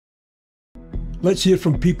Let's hear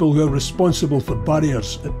from people who are responsible for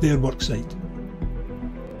barriers at their worksite.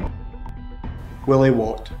 Willie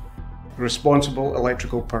Watt, responsible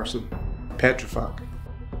electrical person, Petrofac.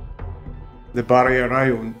 The barrier I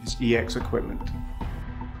own is EX Equipment.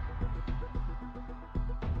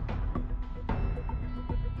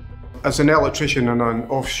 As an electrician on an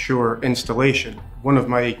offshore installation, one of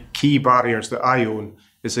my key barriers that I own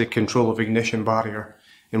is the control of ignition barrier,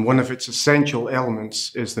 and one of its essential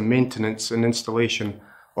elements is the maintenance and installation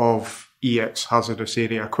of EX hazardous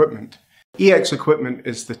area equipment. EX equipment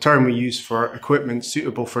is the term we use for equipment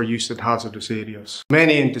suitable for use in hazardous areas.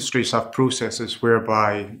 Many industries have processes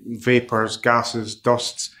whereby vapours, gases,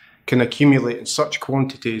 dusts can accumulate in such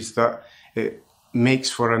quantities that it makes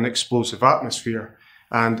for an explosive atmosphere,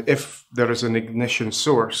 and if there is an ignition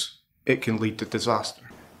source, it can lead to disaster.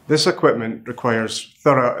 This equipment requires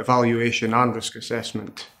thorough evaluation and risk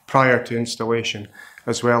assessment prior to installation,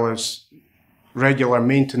 as well as regular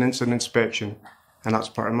maintenance and inspection, and that's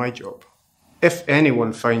part of my job. If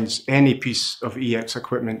anyone finds any piece of EX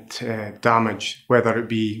equipment damaged, whether it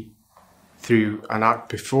be through an act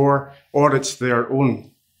before or it's their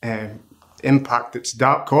own impact that's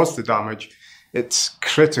caused the damage, it's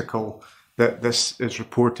critical that this is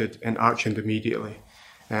reported and actioned immediately.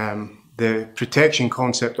 The protection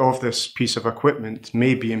concept of this piece of equipment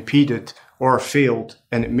may be impeded or failed,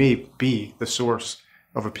 and it may be the source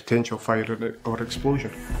of a potential fire or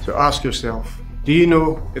explosion. So ask yourself, do you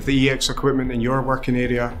know if the EX equipment in your working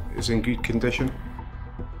area is in good condition?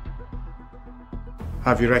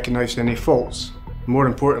 Have you recognised any faults? More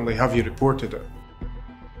importantly, have you reported it?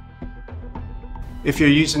 If you're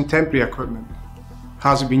using temporary equipment,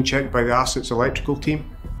 has it been checked by the assets electrical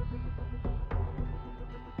team?